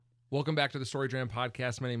Welcome back to the Story Jam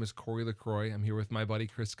podcast. My name is Corey LaCroix. I'm here with my buddy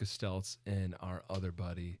Chris Costeltz and our other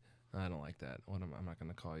buddy. I don't like that. I'm not going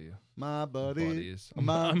to call you. My buddy. Buddies.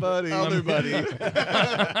 My buddy. Other buddy.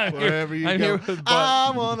 Wherever you I'm go. here with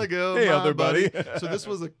I want to go. Hey, my other buddy. So this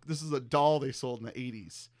is a doll they sold in the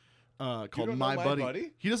 80s called don't know My My Buddy.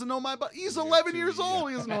 Buddy? He doesn't know My Buddy. He's You're 11 too years young. old.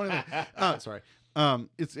 He doesn't know anything. Sorry.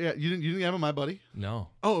 It's you didn't have a My Buddy? No.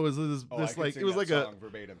 Oh, it was this I could like sing it was that like song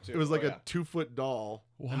verbatim too. it was like Oh, a 2-foot doll,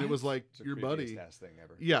 and it was like It's the your creepiest buddy. ass thing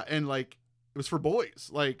ever. Yeah, and like it was for boys.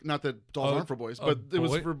 Like not that dolls aren't for boys, but it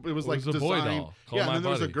was like a boy designed. doll called Yeah, My and then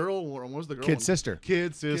there was a Buddy. girl. What was the girl? Kid one? sister.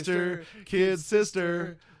 Kid sister. Kid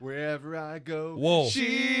sister. Wherever I go. Whoa.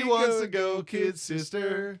 She wants to go, kid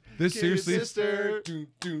sister. This Kid seriously, sister.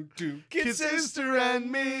 Kid sister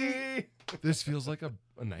and me. this feels like a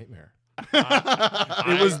nightmare.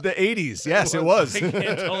 It was the 80s. Yes, it was. I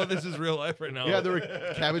can't tell if this is real life right now. Yeah, there were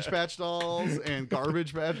Cabbage Patch dolls and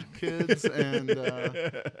Garbage Patch Kids, and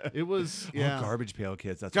it was Garbage Pail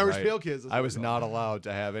Kids. That's Garbage right. Pail Kids. that's I what was they not called allowed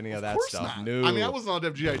to have any of them. that Of course stuff. not. No. I mean, I wasn't allowed to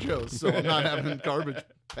have GI Joes, so I'm not having Garbage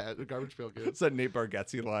Pail Kids. It's that Nate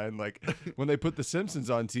Bargatze line. Like when they put The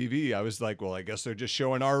Simpsons on TV, I was like, well, I guess they're just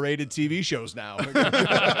showing R-rated TV shows now.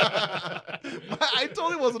 I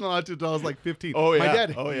totally wasn't allowed to until I was like 15. Oh, yeah. My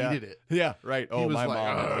dad Oh, yeah. hated it. Yeah, right. Oh, was my like,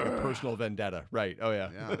 mom had like a personal vendetta. Right. Oh, yeah.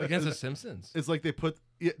 Yeah. Against the Simpsons. It's like they put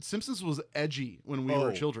Simpsons was edgy when we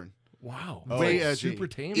were children. Wow. Oh, Way Like edgy. Super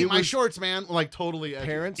tame. Eat my shorts, man. Like totally edgy.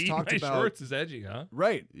 Parents Eat talked my about shorts is edgy, huh?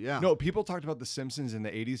 Right. Yeah. No, people talked about The Simpsons in the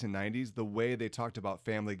 80s and 90s the way they talked about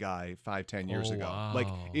Family Guy 5-10 years Oh, ago. wow. Like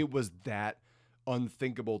it was that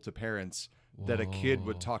unthinkable to parents that a kid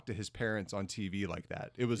would Whoa. talk to his parents on TV like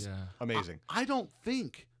that. It was Yeah. amazing. I don't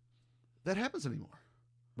think that happens anymore.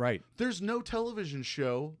 Right. There's no television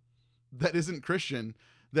show that isn't Christian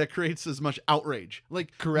that creates as much outrage.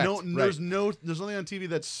 Like Correct, No, right. there's nothing on TV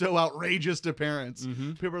that's so outrageous to parents.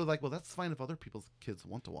 Mhm. People are like, well, that's fine if other people's kids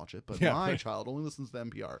want to watch it, but Yeah, my right. child only listens to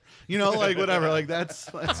NPR. You know, like whatever. Like that's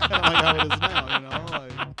kind of like how it is now. You know,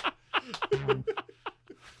 like.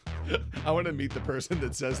 I want to meet the person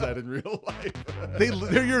that says that in real life.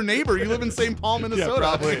 They're your neighbor. You live in St. Paul, Minnesota.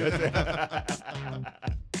 probably.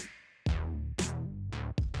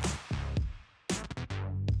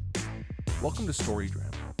 Welcome to Story Jam,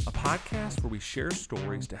 a podcast where we share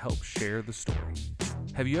stories to help share the story.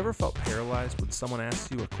 Have you ever felt paralyzed when someone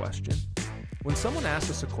asks you a question? When someone asks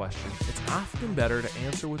us a question, it's often better to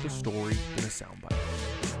answer with a story than a soundbite.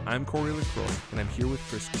 I'm Corey LaCroix, and I'm here with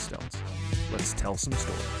Chris Costeltz. Let's tell some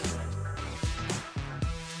stories.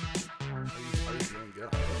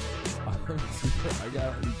 I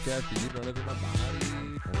got caffeine running through my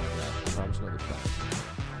body. I promise another time.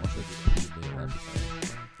 I'll show you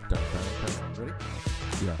the episode. Ready?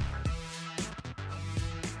 Yeah.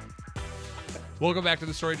 Welcome back to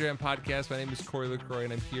the Story Jam podcast. My name is Corey LaCroix,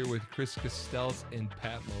 and I'm here with Chris Costeltz and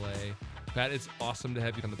Pat Millea. Pat, it's awesome to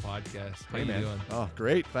have you on the podcast. How Hey, you man. doing? Oh,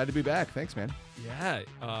 great. Glad to be back. Thanks, man. Yeah.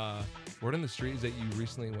 Word on the street is that you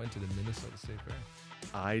recently went to the Minnesota State Fair.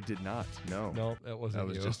 I did not. No. No, that wasn't That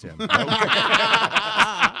was you. just him.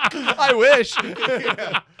 I wish.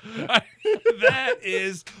 That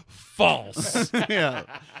is false. Yeah.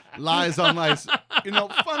 Lies on lies. You know,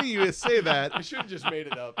 funny you say that. I should have just made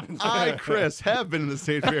it up. I, Chris, have been in the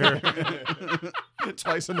State Fair.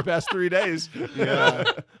 Twice in the past 3 days. Yeah.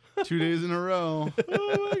 2 days in a row.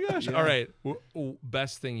 Oh my gosh. Yeah. All right.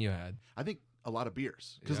 Best thing you had. I think a lot of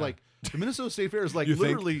beers. Because, Yeah. like, the Minnesota State Fair is, like, You think?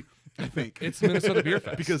 literally, I think. It's Minnesota Beer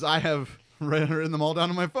Fest. because I have written them all down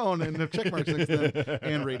on my phone and have check marks next to them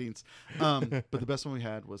and ratings. But the best one we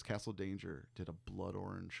had was Castle Danger did a blood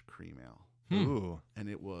orange cream ale. Ooh. And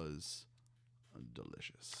it was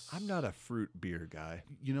delicious. I'm not a fruit beer guy.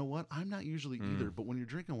 You know what? I'm not usually either, but when you're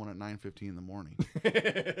drinking one at 9:15 in the morning,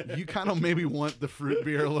 you kind of maybe want the fruit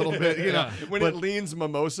beer a little bit, you know. Yeah. When But it leans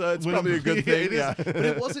mimosa, it's when- probably a good thing. It is. Yeah. But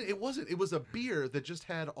it wasn't. It was a beer that just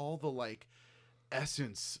had all the like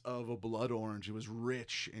essence of a blood orange. It was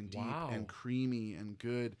rich and deep Wow. and creamy and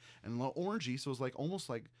good and orangey. So it was like almost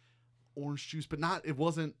like orange juice, but not. It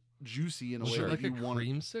wasn't juicy in a Was way it that like a you wanted.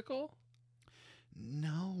 creamsicle?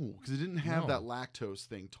 No, because it didn't have No. that lactose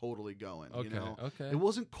thing totally going. Okay, You know? okay. It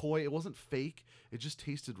wasn't coy. It wasn't fake. It just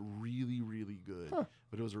tasted really, really good. Huh.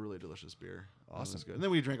 But it was a really delicious beer. It was Awesome. good. And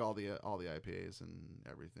then we drank all the IPAs and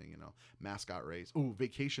everything. You know, Mascot Race. Ooh,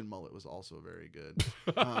 Vacation Mullet was also very good.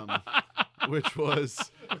 Which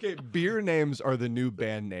was Okay, beer names are the new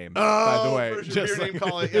band name, by the way. for sure. Just Beer like- name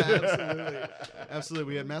call it. Yeah, absolutely.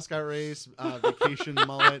 Absolutely. We had Mascot Race, Vacation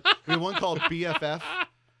Mullet. We had one called BFF.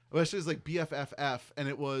 Well, actually, it was like BFFF, and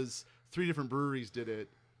it was 3 different breweries did it.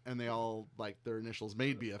 and they all like their initials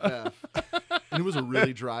made BFF. And it was a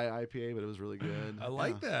really dry IPA, but it was really good. I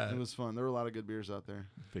like that. It was fun. There were a lot of good beers out there.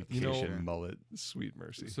 Vacation mullet, sweet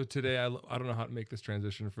mercy. So today, I don't know how to make this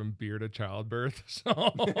transition from beer to childbirth.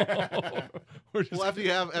 So we're just Well, after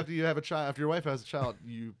you have a child, after your wife has a child,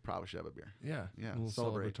 you probably should have a beer. yeah, Yeah, a little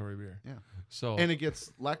celebrate. celebratory beer. Yeah. So And it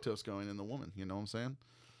gets lactose going in the woman. You know what I'm saying?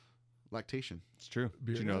 Lactation. It's true.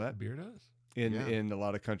 beer Did you know does- that? beer does? Yeah. In a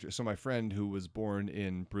lot of countries. So my friend who was born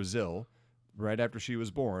in Brazil, right after she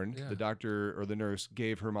was born, Yeah. the doctor or the nurse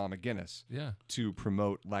gave her mom a Guinness Yeah. to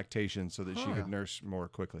promote lactation so that she Huh. could nurse more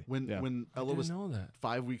quickly. When Yeah. Ella I was didn't know that.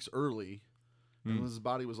 5 weeks early, Mm. and his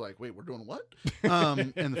body was like, "Wait, we're doing what?"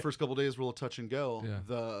 And the first couple days were a little touch and go. Yeah.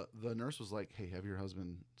 The nurse was like, "Hey, have your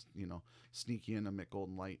husband, sneak in a Mick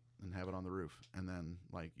Golden Light and have it on the roof, and then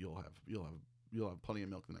like you'll have plenty of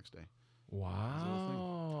milk the next day."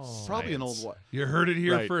 Wow. Probably an old Science. what? You heard it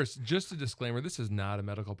here Right. first. Just a disclaimer: this is not a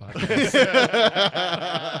medical podcast.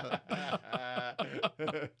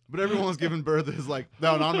 But everyone was giving birth is like,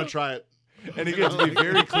 "No, I'm gonna try it." And again, to be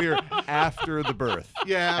very clear, after the birth.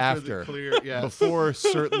 Yeah, After. the clear. Yeah, Before,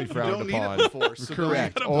 certainly you frowned don't need upon. it before. So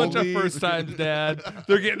Correct. Got a bunch of Only- first times, Dad.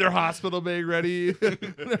 They're getting their hospital bag ready. They're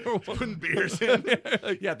putting beers in.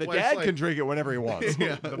 Yeah, the Well, it's dad like- can drink it whenever he wants.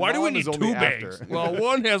 Yeah. The Why do we mom need is only two bags? after. Well,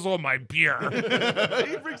 one has all my beer.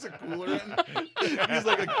 He brings a cooler in. He's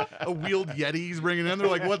like a wheeled Yeti he's bringing in. They're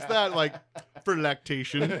like, "What's that?" Like, for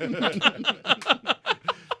lactation.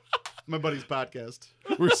 My buddy's podcast.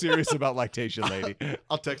 We're serious about lactation, lady.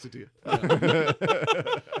 I'll text it to you.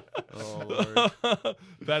 Oh, Lord.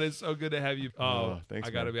 That is so good to have you. Oh, thanks,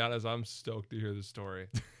 I got to man. be honest. I'm stoked to hear the story.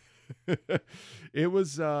 It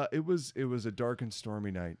was a dark and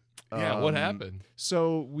stormy night. Yeah, what happened?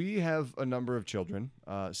 So we have a number of children,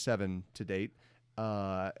 7 to date,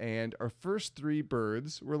 and our first 3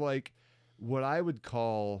 births were like what I would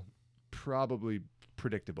call probably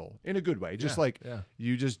predictable in a good way. Just yeah.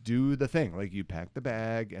 you just do the thing, like you pack the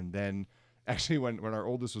bag, and then actually when our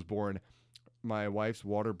oldest was born, my wife's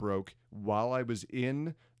water broke while I was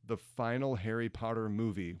in the final Harry Potter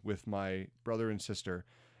movie with my brother and sister.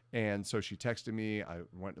 And so she texted me. I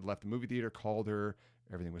left the movie theater, called her.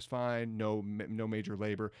 Everything was fine. No major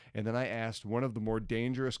labor. And then I asked one of the more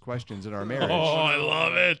dangerous questions in our marriage, Oh, I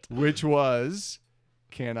love it. which was,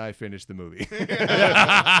 can I finish the movie?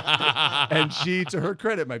 And she, to her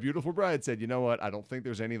credit, my beautiful bride, said, "You know what? I don't think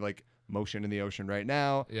there's any like motion in the ocean right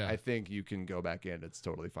now. Yeah. I think you can go back in. It's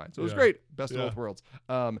totally fine." So it was Yeah. great. Best of Yeah. both worlds.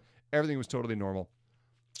 Everything was totally normal.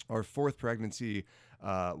 Our 4th pregnancy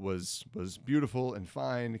was beautiful and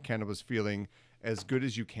fine. Kind of was feeling as good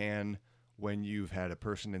as you can when you've had a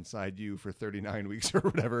person inside you for 39 weeks or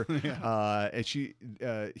whatever. And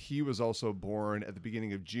he was also born at the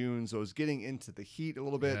beginning of June, so it was getting into the heat a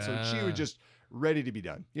little bit. So she Yeah. was just ready to be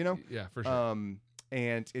done, you know? Yeah, for sure.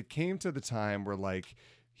 And it came to the time where like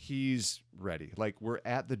he's ready. Like we're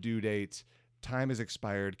at the due date. Time has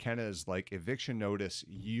expired. Kenna is like eviction notice.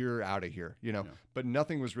 You're out of here, you know. Yeah. But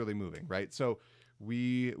nothing was really moving, right? So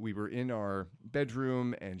we were in our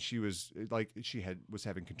bedroom, and she was like was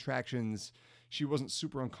having contractions. She wasn't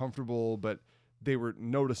super uncomfortable, but they were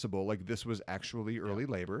noticeable. Like this was actually early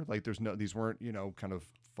labor. Like these weren't kind of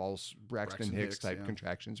false Braxton Hicks type yeah.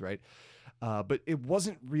 contractions, right? But it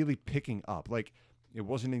wasn't really picking up. Like it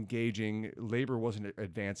wasn't engaging. Labor wasn't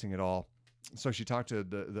advancing at all. So she talked to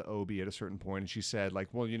the OB at a certain point, and she said, like,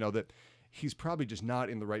 well, that he's probably just not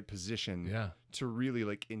in the right position to really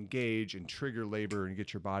like engage and trigger labor and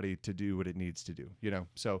get your body to do what it needs to do,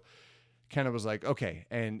 So kind of was like, okay,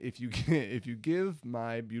 and if you give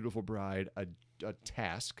my beautiful bride a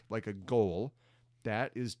task, like a goal,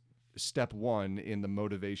 that is step 1 in the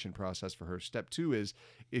motivation process for her. Step 2 is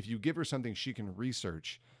if you give her something she can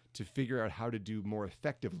research to figure out how to do more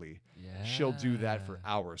effectively, she'll do that for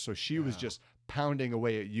hours. So she was just pounding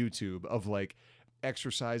away at YouTube of like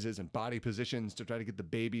exercises and body positions to try to get the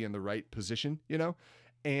baby in the right position,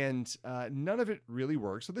 and none of it really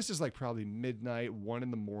worked. So this is like probably midnight, 1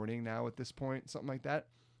 a.m. now at this point, something like that.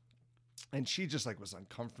 And she just like was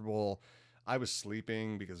uncomfortable. I was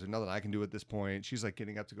sleeping because there's nothing I can do at this point. She's like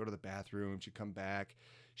getting up to go to the bathroom. She'd come back.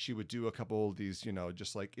 She would do a couple of these,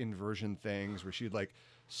 just like inversion things where she'd like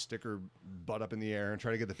stick her butt up in the air and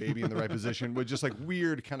try to get the baby in the right position with just like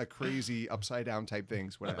weird, kind of crazy upside down type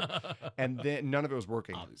things, whatever. And then none of it was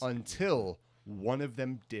working until one of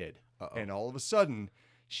them did. And all of a sudden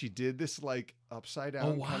she did this like upside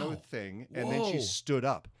down kind of a thing. And then she stood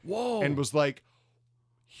up and was like,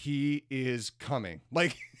 he is coming.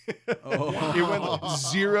 Like it went like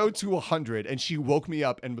 0 to 100. And she woke me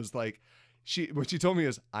up and was like, what she told me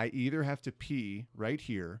is, I either have to pee right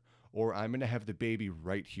here or I'm going to have the baby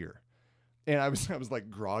right here. And I was like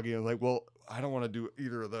groggy. I was like, well, I don't want to do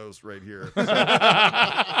either of those right here. So,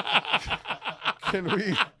 can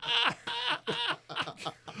we?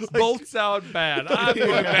 Both sound bad. I'm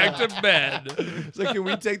going back to bed. It's like, can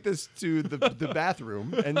we take this to the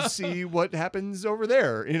bathroom and see what happens over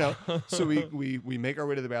there? You know. So we make our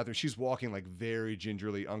way to the bathroom. She's walking like very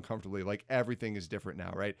gingerly, uncomfortably, like everything is different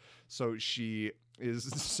now, right? So she is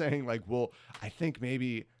saying like, well, I think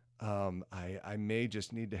maybe I may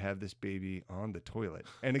just need to have this baby on the toilet.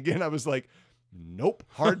 And again, I was like, nope,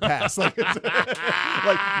 hard pass. Like,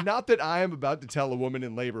 like, not that I am about to tell a woman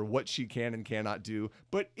in labor what she can and cannot do,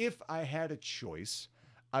 but if I had a choice,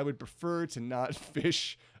 I would prefer to not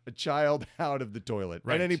fish a child out of the toilet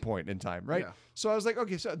at any point in time, right? Yeah. So I was like,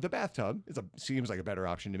 okay, so the bathtub seems like a better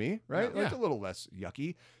option to me, right? Yeah. Like a little less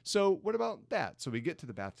yucky. So what about that? So we get to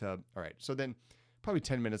the bathtub. All right. So then probably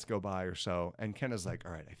 10 minutes go by or so, and Kenna's like,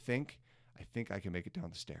 all right, I think I can make it down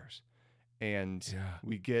the stairs. And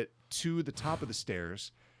we get to the top of the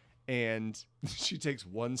stairs, and she takes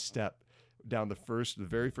one step down the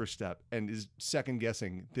very first step and is second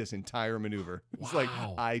guessing this entire maneuver. It's like,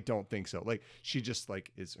 I don't think so. Like, she just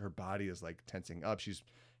like her body is like tensing up. She's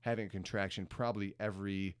having a contraction probably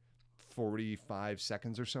every 45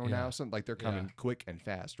 seconds or so now. Something like they're coming quick and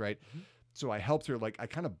fast, right? Mm-hmm. So I helped her, like I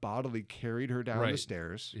kind of bodily carried her down the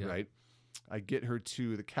stairs, right? I get her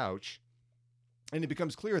to the couch. And it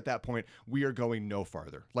becomes clear at that point, we are going no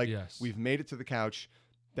farther. Like, we've made it to the couch.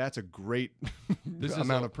 That's a great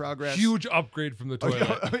amount of progress. Huge upgrade from the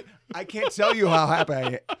toilet. I can't tell you how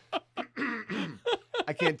happy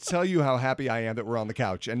I can't tell you how happy I am that we're on the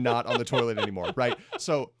couch and not on the toilet anymore, right?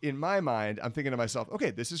 So in my mind, I'm thinking to myself,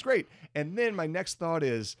 okay, this is great. And then my next thought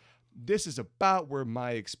is, this is about where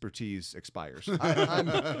my expertise expires.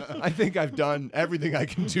 I think I've done everything I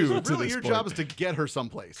can do. So to really, this your point. job is to get her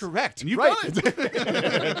someplace. Correct. And you've done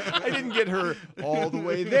it. I didn't get her all the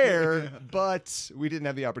way there, but we didn't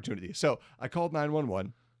have the opportunity. So I called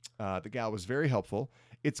 911. The gal was very helpful.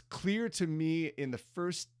 It's clear to me in the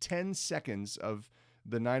first 10 seconds of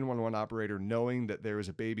the 911 operator knowing that there is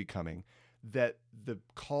a baby coming, that the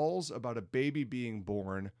calls about a baby being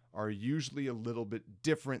born are usually a little bit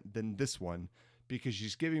different than this one, because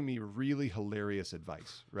she's giving me really hilarious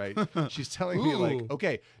advice, right? She's telling me like,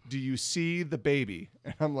 okay, do you see the baby?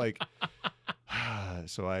 And I'm like,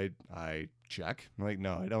 so I check. I'm like,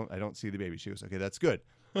 no, I don't see the baby. She goes, okay, that's good.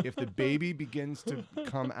 If the baby begins to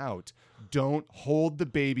come out, don't hold the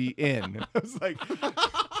baby in. I was like,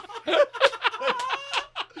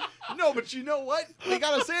 no, but you know what? They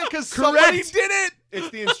gotta say it because somebody did it. It's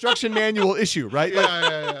the instruction manual issue, right?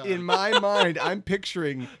 Yeah. In my mind, I'm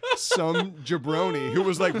picturing some jabroni who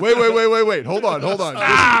was like, wait, hold on.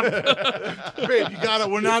 Stop. Babe, you got it.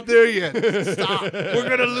 We're not there yet. Stop. We're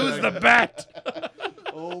going to lose the bet.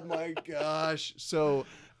 Oh my gosh. So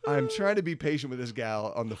I'm trying to be patient with this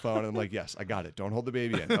gal on the phone. And I'm like, yes, I got it. Don't hold the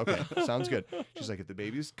baby in. Okay, sounds good. She's like, if the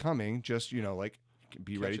baby's coming, just, like,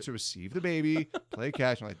 be ready to receive the baby, play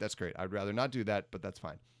catch. I'm like, that's great. I'd rather not do that, but that's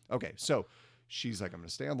fine. Okay, so she's like, I'm going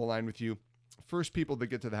to stay on the line with you. First people that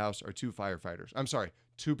get to the house are two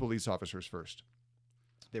police officers first.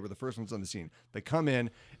 They were the first ones on the scene. They come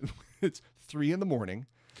in, it's 3 a.m,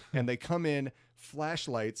 and they come in,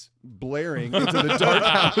 flashlights blaring into the dark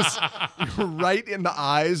house, right in the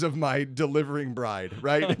eyes of my delivering bride,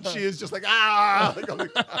 right? And she is just like, like on the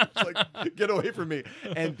couch, like, get away from me.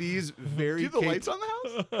 And these very... Do you have the lights on the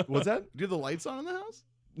house? What's that? Do you have the lights on in the house?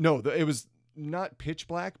 No, it was not pitch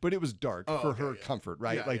black, but it was dark for her comfort,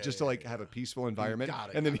 right? Yeah, just to have a peaceful environment. Got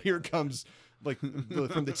it, and then here comes like from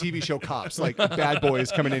the TV show Cops, like bad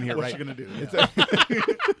boys coming in here, What's right? she gonna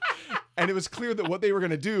do? And it was clear that what they were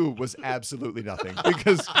going to do was absolutely nothing,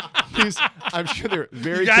 because I'm sure they're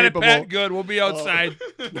very capable. It, Pat. Good. We'll be outside.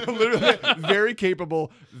 Literally very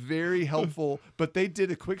capable, very helpful. But they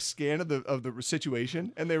did a quick scan of the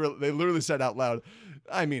situation, and they literally said out loud,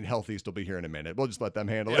 I mean, Health East will be here in a minute. We'll just let them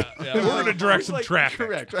handle it. Yeah. We're going to direct some traffic.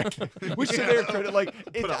 Correct. Right? Which to their credit, like,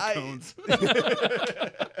 cones.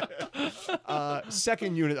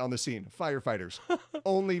 Second unit on the scene, firefighters,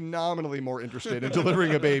 only nominally more interested in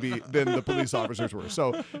delivering a baby than the police officers were.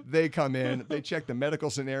 So they come in, they check the medical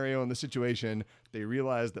scenario and the situation. They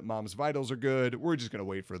realize that mom's vitals are good. We're just going to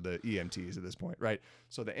wait for the EMTs at this point, right?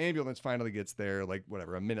 So the ambulance finally gets there, like,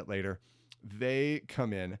 whatever, a minute later. They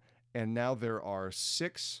come in, and now there are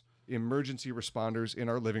 6 emergency responders in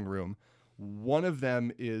our living room. One of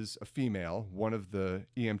them is a female, one of the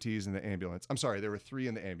EMTs in the ambulance. I'm sorry, there were 3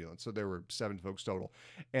 in the ambulance, so there were 7 folks total.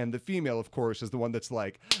 And the female, of course, is the one that's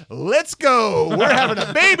like, let's go. We're having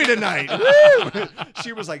a baby tonight. Woo!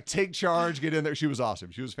 She was like, take charge, get in there. She was awesome.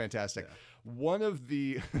 She was fantastic. Yeah. One of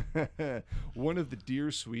the dear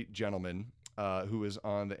sweet gentlemen who is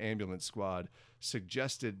on the ambulance squad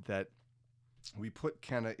suggested that we put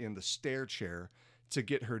Kenna in the stair chair to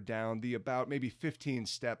get her down the about maybe 15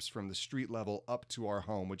 steps from the street level up to our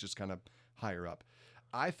home, which is kind of higher up.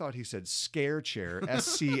 I thought he said scare chair,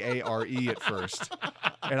 SCARE at first.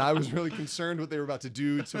 And I was really concerned what they were about to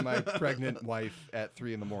do to my pregnant wife at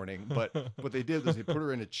 3 a.m. But what they did was they put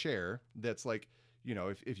her in a chair that's like, you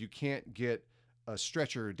know, if you can't get a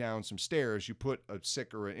stretcher down some stairs, you put a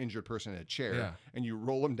sick or an injured person in a chair and you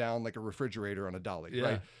roll them down like a refrigerator on a dolly,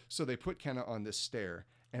 right? So they put Kenna on this stair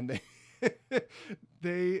and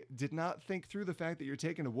they did not think through the fact that you're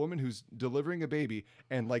taking a woman who's delivering a baby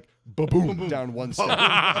and like ba-boom down one step,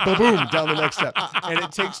 ba-boom down the next step. And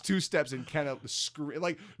it takes 2 steps and Kenna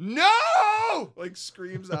like, no! Like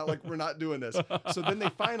screams out like, we're not doing this. So then they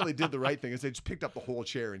finally did the right thing is they just picked up the whole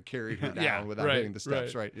chair and carried her down without hitting the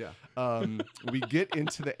steps, right? Yeah. We get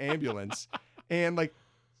into the ambulance and like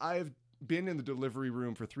I've been in the delivery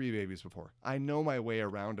room for 3 babies before. I know my way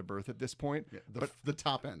around a birth at this point. Yeah, but the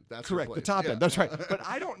top end. That's correct. The top end. That's right. But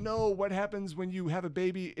I don't know what happens when you have a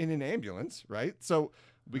baby in an ambulance, right? So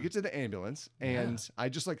we get to the ambulance and I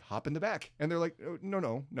just like hop in the back and they're like, oh,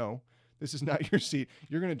 no. This is not your seat.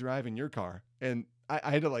 You're going to drive in your car. And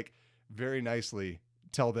I had to like very nicely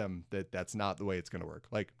tell them that that's not the way it's going to work.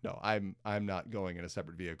 Like, no, I'm not going in a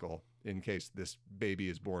separate vehicle in case this baby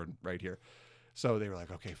is born right here. So they were like,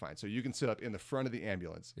 okay, fine. So you can sit up in the front of the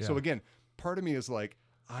ambulance. Yeah. So again, part of me is like,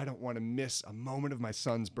 I don't want to miss a moment of my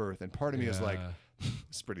son's birth. And part of me is like,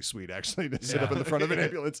 it's pretty sweet actually to sit up in the front of an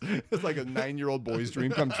ambulance. It's like a 9-year-old boy's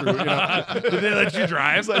dream come true. You know? Did they let you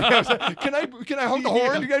drive? Like, can I honk the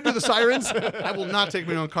horn? You gotta do the sirens? I will not take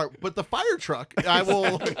my own car, but the fire truck, I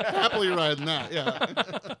will happily ride in that.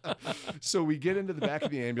 Yeah. So we get into the back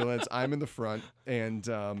of the ambulance. I'm in the front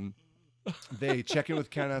and they check in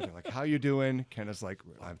with Kenna. They're like, how you doing? Kenna's like,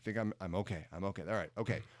 I think I'm okay. I'm okay. All right.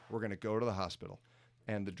 Okay. We're going to go to the hospital.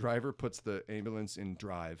 And the driver puts the ambulance in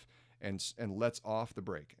drive and lets off the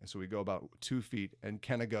brake. And so we go about 2 feet and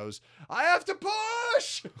Kenna goes, I have to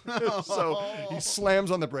push. So he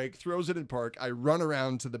slams on the brake, throws it in park. I run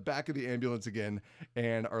around to the back of the ambulance again.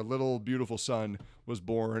 And our little beautiful son was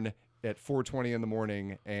born at 4:20 in the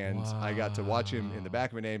morning, and I got to watch him in the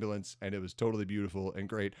back of an ambulance, and it was totally beautiful and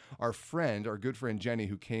great. Our good friend Jenny,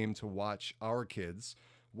 who came to watch our kids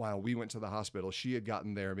while we went to the hospital, she had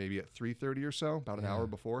gotten there maybe at 3:30 or so, about an hour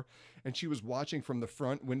before, and she was watching from the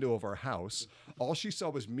front window of our house. All she saw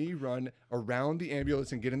was me run around the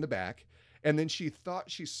ambulance and get in the back, and then she thought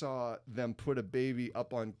she saw them put a baby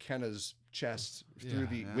up on Kenna's chest through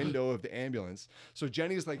the window of the ambulance. So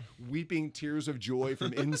Jenny's like weeping tears of joy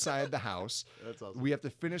from inside the house. That's awesome. We have to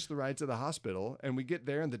finish the ride to the hospital, and we get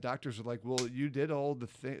there, and the doctors are like, "Well, you did all the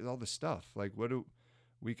stuff. Like,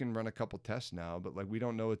 we can run a couple tests now, but like we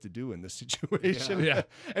don't know what to do in this situation." Yeah.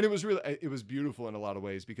 And it was beautiful in a lot of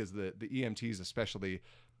ways because the EMTs especially,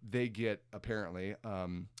 they get apparently a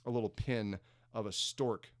little pin of a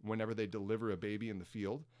stork whenever they deliver a baby in the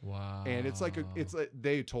field. Wow. And it's like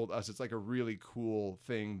they told us it's like a really cool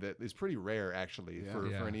thing that is pretty rare actually for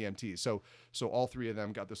an EMT. So all 3 of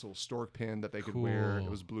them got this little stork pin that they could wear. It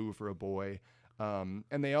was blue for a boy. And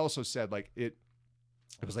they also said like it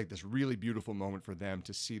was like this really beautiful moment for them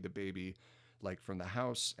to see the baby like from the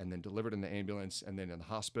house and then delivered in the ambulance and then in the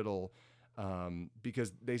hospital.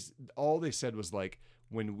 Because all they said was like,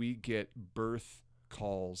 when we get birth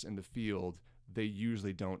calls in the field, they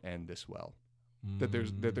usually don't end this well. That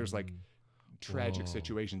there's like tragic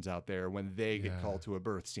situations out there when they get called to a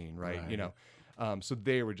birth scene, right? You know, so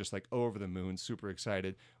they were just like over the moon, super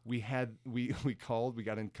excited. We got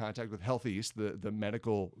in contact with Health East, the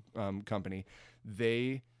medical company.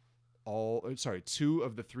 2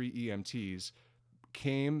 of the 3 EMTs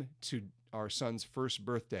came to our son's first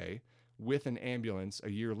birthday with an ambulance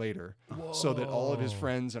a year later. Whoa. So that all of his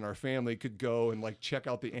friends and our family could go and like check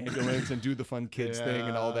out the ambulance and do the fun kids thing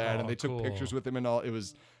and all that. And they took pictures with him and all. It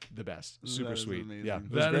was the best. Super sweet. Amazing. Yeah.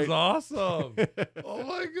 That is awesome. Oh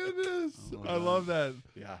my goodness. I love that.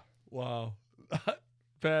 Yeah. Wow.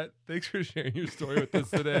 Pat, thanks for sharing your story with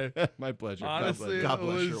us today. My pleasure. Honestly, God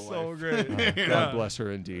bless it was so great. God bless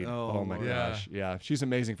her indeed. Oh my gosh. Yeah. She's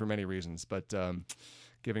amazing for many reasons, but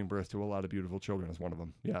giving birth to a lot of beautiful children is one of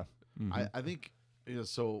them. Yeah. Mm-hmm. I think,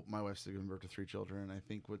 so my wife's given birth to 3 children. I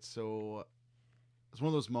think it's one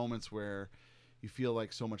of those moments where you feel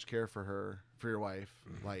like so much care for her, for your wife,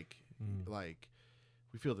 like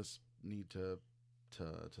we feel this need to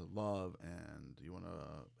love, and you want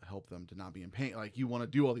to help them to not be in pain. Like you want to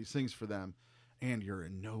do all these things for them, and you're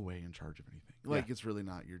in no way in charge of anything. Like it's really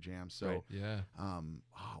not your jam. So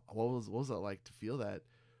what was that like to feel that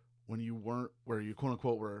when you weren't where you quote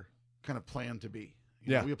unquote were kind of planned to be?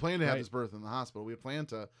 You know, we had planned to have this birth in the hospital. We had planned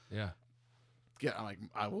to I'm like,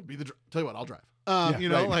 I will be tell you what, I'll drive. You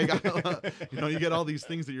know, like you know, you get all these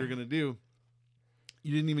things that you're gonna do.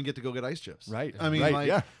 You didn't even get to go get ice chips. Right. I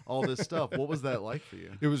mean, all this stuff. What was that like for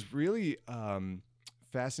you? It was really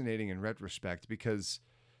fascinating in retrospect because,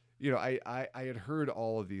 you know, I had heard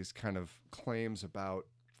all of these kind of claims about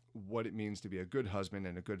what it means to be a good husband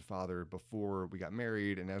and a good father before we got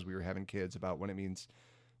married, and as we were having kids, about what it means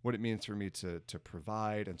for me to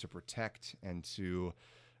provide and to protect and to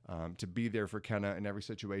be there for Kenna in every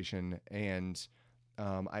situation. And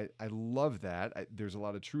I love that. There's a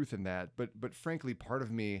lot of truth in that, but frankly, part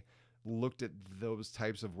of me looked at those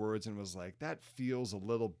types of words and was like, that feels a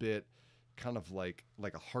little bit kind of like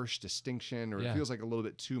a harsh distinction, or it feels like a little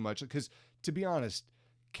bit too much. Because to be honest,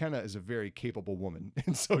 Kenna is a very capable woman,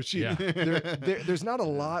 and so there's not a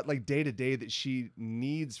lot like day to day that she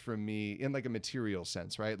needs from me in like a material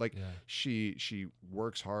sense, right? Like she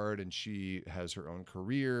works hard and she has her own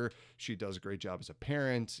career. She does a great job as a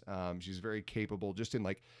parent. She's very capable just in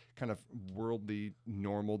like kind of worldly,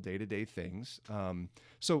 normal day to day things.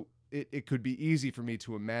 So it could be easy for me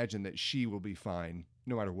to imagine that she will be fine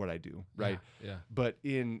no matter what I do, right? Yeah. But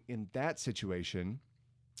in that situation,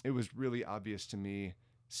 it was really obvious to me,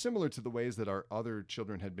 similar to the ways that our other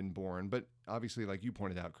children had been born, but obviously, like you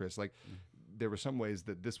pointed out, Chris, like there were some ways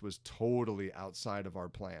that this was totally outside of our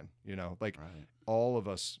plan, you know, like all of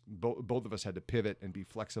us, both of us had to pivot and be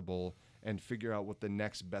flexible and figure out what the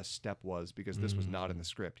next best step was, because this was not in the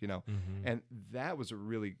script, you know, and that was a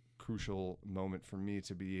really crucial moment for me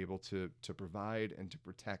to be able to provide and to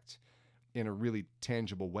protect in a really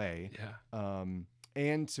tangible way.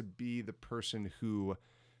 And to be the person who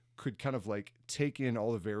could kind of like take in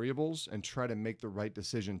all the variables and try to make the right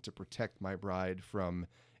decision to protect my bride from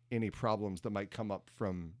any problems that might come up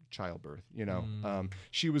from childbirth. You know,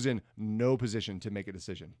 she was in no position to make a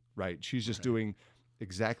decision, right? She's just doing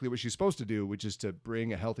exactly what she's supposed to do, which is to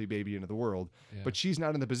bring a healthy baby into the world. But she's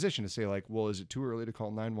not in the position to say like, well, is it too early to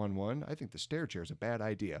call 911? I think the stair chair is a bad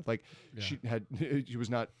idea. Like she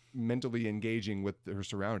was not mentally engaging with her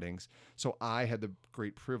surroundings. So I had the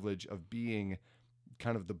great privilege of being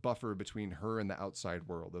kind of the buffer between her and the outside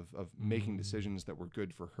world, of making decisions that were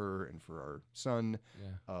good for her and for our son,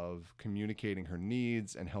 of communicating her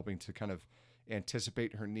needs and helping to kind of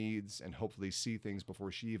anticipate her needs and hopefully see things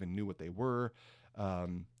before she even knew what they were.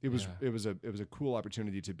 It was a cool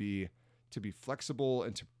opportunity to be flexible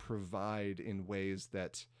and to provide in ways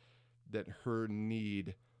that her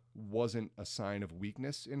need wasn't a sign of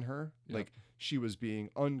weakness in her. Like she was being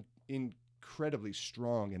incredibly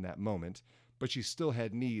strong in that moment, but she still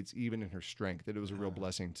had needs even in her strength. That it was a real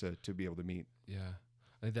blessing to be able to meet. Yeah.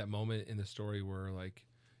 I think that moment in the story where like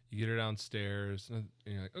you get her downstairs and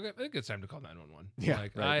you're like, okay, I think it's time to call 911. Yeah,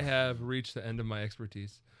 like I have reached the end of my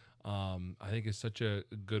expertise. I think it's such a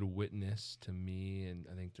good witness to me, and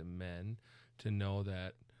I think to men, to know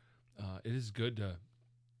that it is good to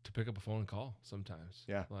pick up a phone and call sometimes.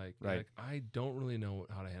 Yeah. Like I don't really know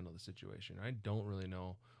how to handle the situation. I don't really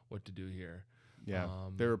know what to do here. Yeah.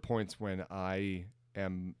 There are points when I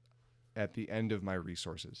am at the end of my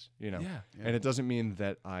resources, you know, and it doesn't mean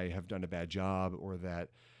that I have done a bad job or that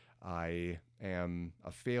I am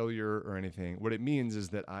a failure or anything. What it means is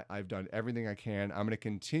that I've done everything I can. I'm going to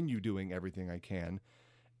continue doing everything I can.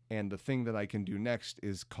 And the thing that I can do next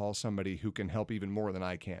is call somebody who can help even more than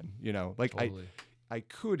I can, you know, like Totally. I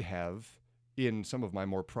could have, in some of my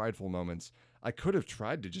more prideful moments, I could have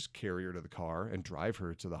tried to just carry her to the car and drive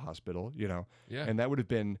her to the hospital, you know, and that would have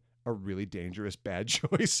been a really dangerous, bad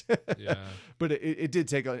choice. But it did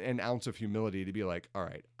take an ounce of humility to be like, all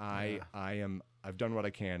right, I've done what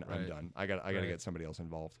I can. I'm done. I got to get somebody else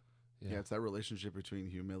involved. Yeah, it's that relationship between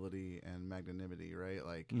humility and magnanimity, right?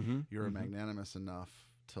 Like you're magnanimous enough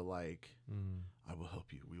to like, I will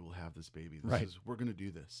help you. We will have this baby. We're going to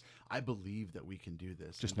do this. I believe that we can do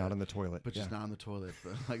this. Just not on the toilet. But just not on the toilet.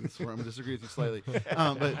 But like, that's where I'm going to disagree with you slightly.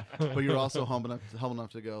 But you're also humble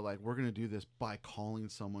enough to go like, we're going to do this by calling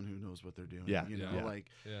someone who knows what they're doing. You know,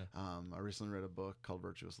 I recently read a book called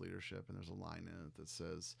Virtuous Leadership, and there's a line in it that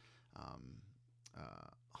says,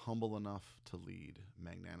 humble enough to lead,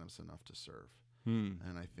 magnanimous enough to serve.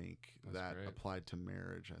 And I think that applied to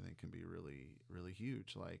marriage, I think can be really, really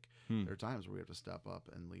huge. Like there are times where we have to step up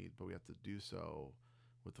and lead, but we have to do so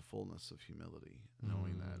with the fullness of humility,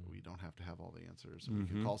 knowing that we don't have to have all the answers. And we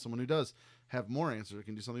Mm-hmm. can call someone who does have more answers, or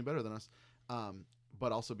can do something better than us,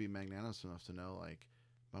 but also be magnanimous enough to know, like,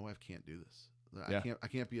 my wife can't do this. Yeah. I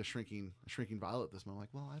can't be a shrinking violet at this moment.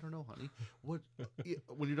 Like, well, I don't know, honey. What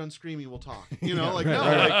when you're done screaming, we'll talk. You know, like,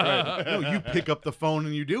 no, you pick up the phone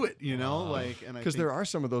and you do it. You know, like, and because there are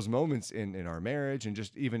some of those moments in our marriage and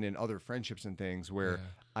just even in other friendships and things where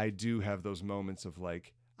I do have those moments of,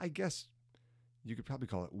 like, I guess you could probably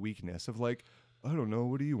call it weakness of, like, I don't know,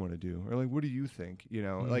 what do you want to do? Or, like, what do you think? You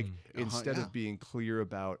know, like, instead of being clear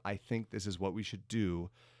about, I think this is what we should do,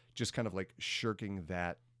 just kind of like shirking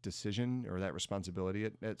that decision or that responsibility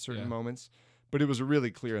at certain moments. But it was really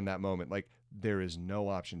clear in that moment, like, there is no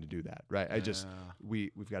option to do that, right? I just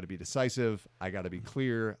we've got to be decisive. I got to be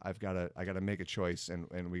clear. I got to make a choice, and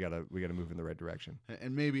we got to move in the right direction.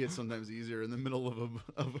 And maybe it's sometimes easier in the middle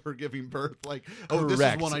of her giving birth, like, oh, this is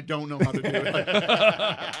Correct. one I don't know how to do. Like,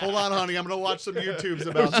 hold on, honey, I'm gonna watch some YouTubes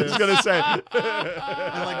about I this. was gonna say,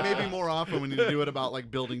 And, like, maybe more often we need to do it about,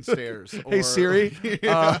 like, building stairs. hey or, Siri,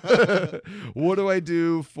 what do I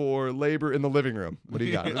do for labor in the living room? What do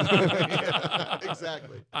you got? Yeah,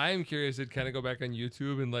 exactly. I am curious to kind of go back on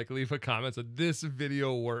YouTube and, like, leave a comment that this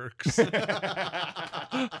video works.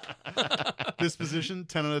 This position,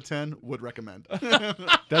 10 out of 10, would recommend.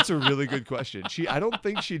 That's a really good question. I don't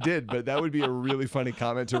think she did, but that would be a really funny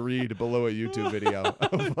comment to read below a YouTube video.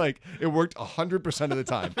 Of, like, it worked 100% of the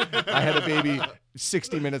time. I had a baby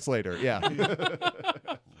 60 minutes later. Yeah.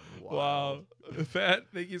 Wow. Pat,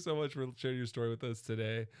 thank you so much for sharing your story with us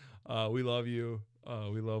today. We love you.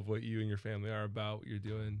 We love what you and your family are about, what you're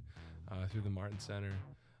doing through the Martin Center.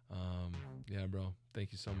 Yeah, bro.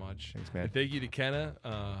 Thank you so much. Thanks, man. And thank you to Kenna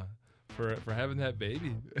for having that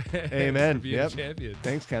baby. Amen. For being a champion.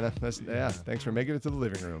 Thanks, Kenna. Thanks for making it to the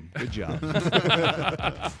living room. Good job.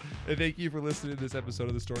 And thank you for listening to this episode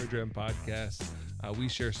of the Story Dram Podcast. We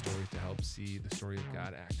share stories to help see the story of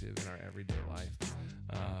God active in our everyday life.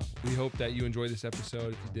 We hope that you enjoyed this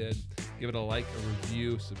episode. If you did, give it a like, a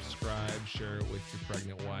review, subscribe, share it with your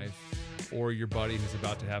pregnant wife or your buddy who's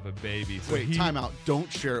about to have a baby. So Wait, time out.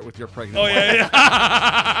 Don't share it with your pregnant Oh, wife. yeah.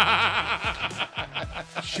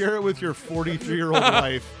 Share it with your 43-year-old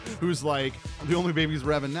wife who's like, the only babies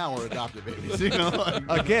we're having now are adopted babies. You know? Like,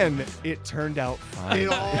 Again, it turned out fine. it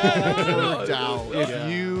all worked out.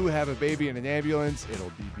 If you have a baby in an ambulance,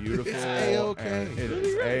 it'll be beautiful. It's A-okay. and It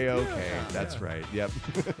is A-okay. That's right. Yep.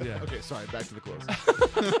 Yeah. Okay, sorry, back to the close.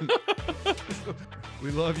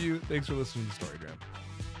 We love you. Thanks for listening to Story Dram.